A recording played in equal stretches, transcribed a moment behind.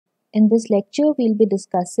In this lecture, we'll be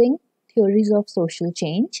discussing theories of social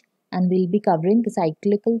change, and we'll be covering the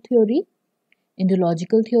cyclical theory,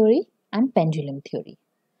 Indological theory, and pendulum theory.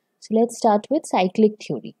 So let's start with cyclic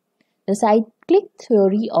theory. The cyclic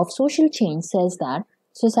theory of social change says that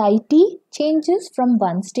society changes from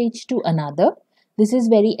one stage to another. This is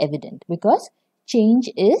very evident because change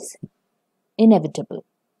is inevitable.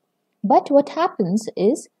 But what happens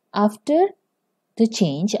is after the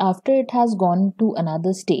change, after it has gone to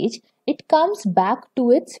another stage, it comes back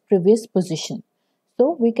to its previous position.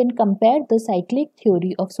 So we can compare the cyclic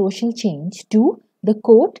theory of social change to the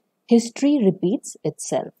quote, history repeats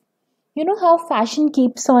itself. You know how fashion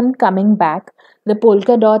keeps on coming back? The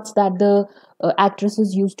polka dots that the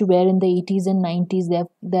actresses used to wear in the 80s and 90s,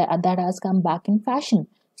 that has come back in fashion.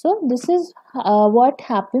 So this is what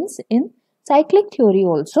happens in cyclic theory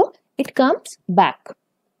also. It comes back.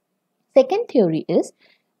 Second theory is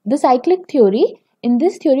the cyclic theory. In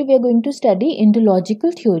this theory, we are going to study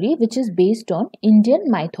Indological theory, which is based on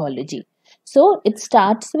Indian mythology. So it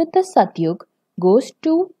starts with the Satyug, goes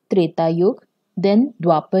to Treta Yug, then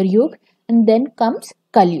Dwapar Yug, and then comes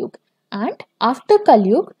Kali Yug. And after Kali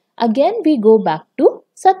Yug, again we go back to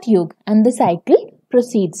Satyug, and the cycle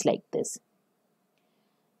proceeds like this.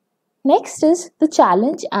 Next is the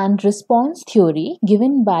challenge and response theory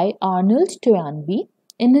given by Arnold Toyanbee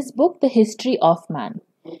in his book The History of Man.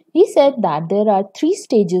 He said that there are three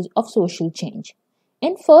stages of social change.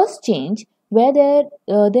 In first change, where there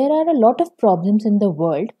are a lot of problems in the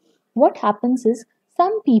world, what happens is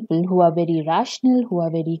some people who are very rational, who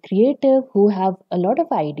are very creative, who have a lot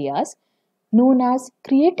of ideas, known as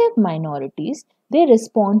creative minorities, they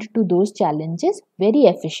respond to those challenges very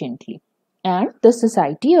efficiently. And the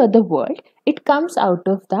society or the world, it comes out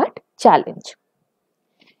of that challenge.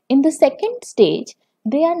 In the second stage,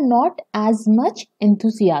 they are not as much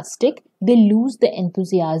enthusiastic. They lose the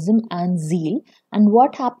enthusiasm and zeal. And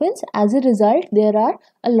what happens as a result, there are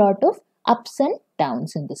a lot of ups and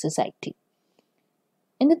downs in the society.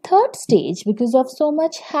 In the third stage, because of so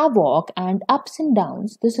much havoc and ups and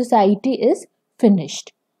downs, the society is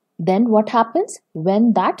finished. Then what happens?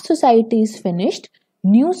 When that society is finished,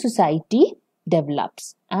 new society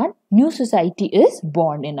develops and new society is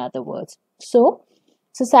born, in other words. So,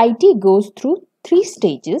 society goes through three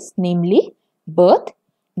stages, namely birth,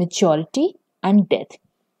 maturity, and death.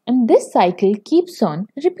 And this cycle keeps on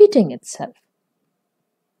repeating itself.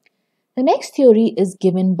 The next theory is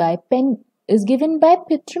given by Petrum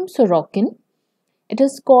Sorokin. It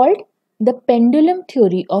is called the pendulum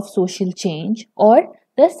theory of social change or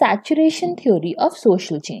the saturation theory of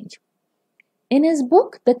social change. In his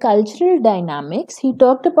book, The Cultural Dynamics, he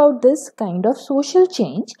talked about this kind of social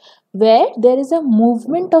change where there is a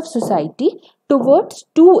movement of society towards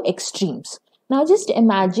two extremes. Now just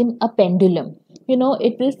imagine a pendulum.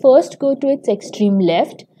 It will first go to its extreme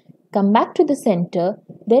left, come back to the center,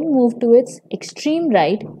 then move to its extreme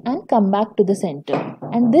right and come back to the center.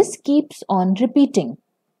 And this keeps on repeating.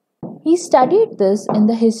 He studied this in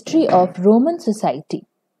the history of Roman society.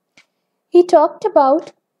 He talked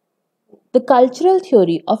about the cultural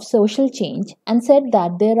theory of social change and said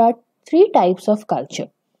that there are three types of culture.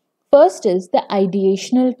 First is the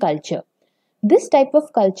ideational culture. This type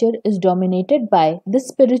of culture is dominated by the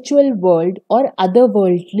spiritual world or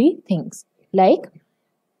otherworldly things like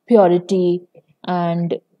purity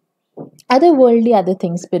and other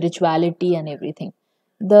things, spirituality and everything.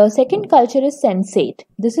 The second culture is sensate.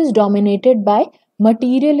 This is dominated by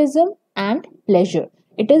materialism and pleasure.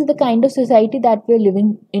 It is the kind of society that we are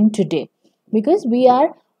living in today because we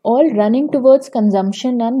are all running towards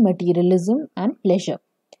consumption and materialism and pleasure.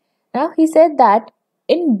 Now, he said that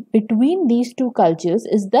in between these two cultures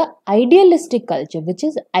is the idealistic culture, which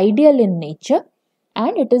is ideal in nature,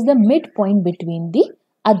 and it is the midpoint between the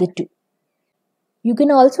other two. You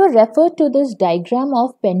can also refer to this diagram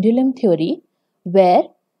of pendulum theory, where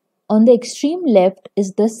on the extreme left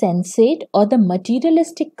is the sensate or the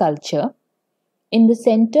materialistic culture. In the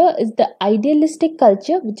center is the idealistic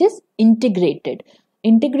culture, which is integrated.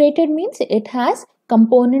 Integrated means it has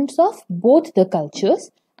components of both the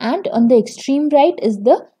cultures. And on the extreme right is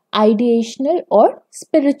the ideational or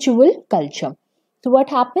spiritual culture. So what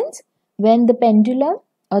happens when the pendulum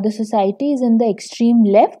or the society is in the extreme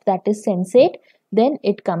left, that is sensate, then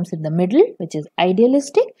it comes in the middle, which is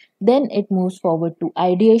idealistic, then it moves forward to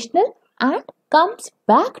ideational and comes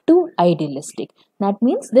back to idealistic. That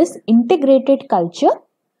means this integrated culture,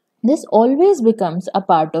 this always becomes a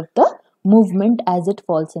part of the movement as it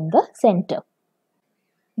falls in the center.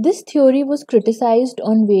 This theory was criticized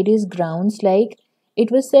on various grounds, like it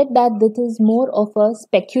was said that this is more of a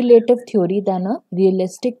speculative theory than a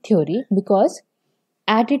realistic theory because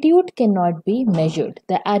attitude cannot be measured.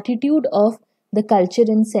 The attitude of the culture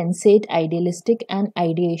in sensate, idealistic, and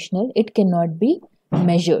ideational, it cannot be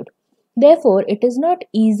measured. Therefore, it is not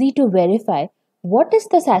easy to verify what is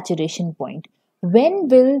the saturation point. When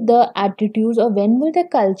will the attitudes or when will the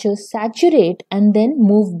culture saturate and then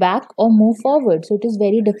move back or move forward? So it is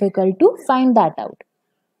very difficult to find that out.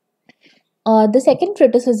 The second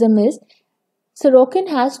criticism is Sorokin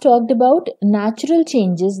has talked about natural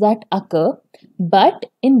changes that occur, but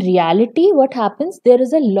in reality, what happens? There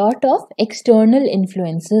is a lot of external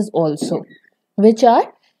influences also, which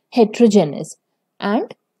are heterogeneous,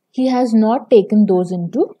 and he has not taken those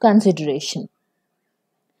into consideration.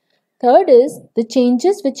 Third is the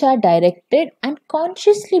changes which are directed and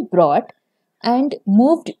consciously brought and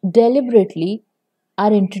moved deliberately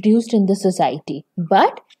are introduced in the society.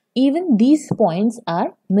 But even these points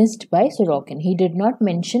are missed by Sorokin. He did not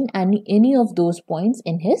mention any of those points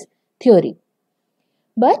in his theory.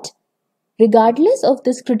 But regardless of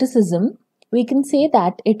this criticism, we can say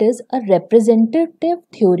that it is a representative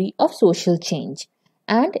theory of social change,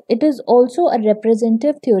 and it is also a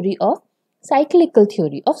representative theory of cyclical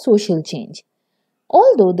theory of social change.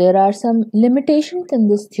 Although there are some limitations in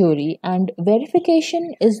this theory and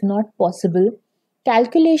verification is not possible,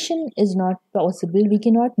 calculation is not possible, we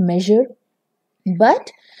cannot measure,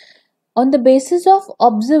 but on the basis of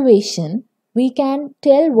observation, we can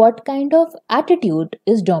tell what kind of attitude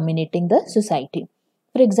is dominating the society.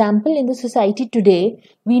 For example, in the society today,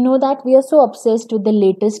 we know that we are so obsessed with the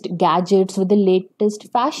latest gadgets, with the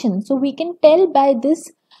latest fashion. So we can tell by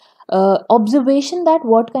this observation that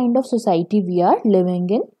what kind of society we are living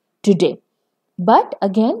in today. But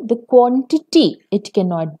again, the quantity, it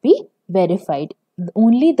cannot be verified.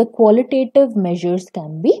 Only the qualitative measures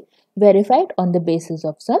can be verified on the basis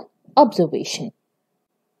of some observation.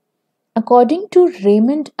 According to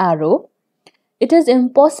Raymond Arrow, it is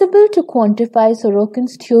impossible to quantify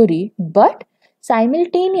Sorokin's theory, but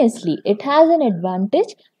simultaneously it has an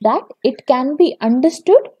advantage that it can be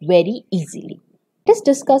understood very easily. Let's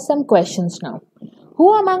discuss some questions now.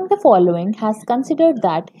 Who among the following has considered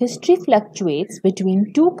that history fluctuates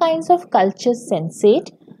between two kinds of cultures,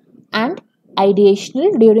 sensate and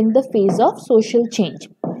ideational, during the phase of social change?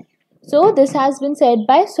 So this has been said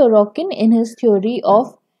by Sorokin in his theory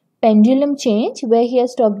of pendulum change, where he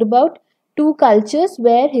has talked about two cultures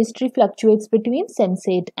where history fluctuates between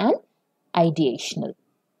sensate and ideational.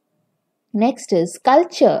 Next is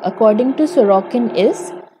culture. According to Sorokin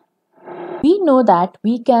is, we know that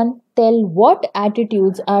we can tell what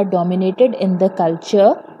attitudes are dominated in the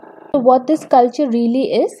culture. So what this culture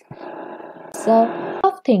really is, it's a way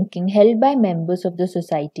of thinking held by members of the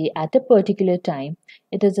society at a particular time.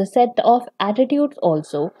 It is a set of attitudes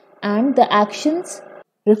also, and the actions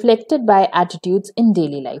reflected by attitudes in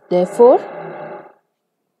daily life. Therefore,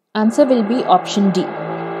 answer will be option D.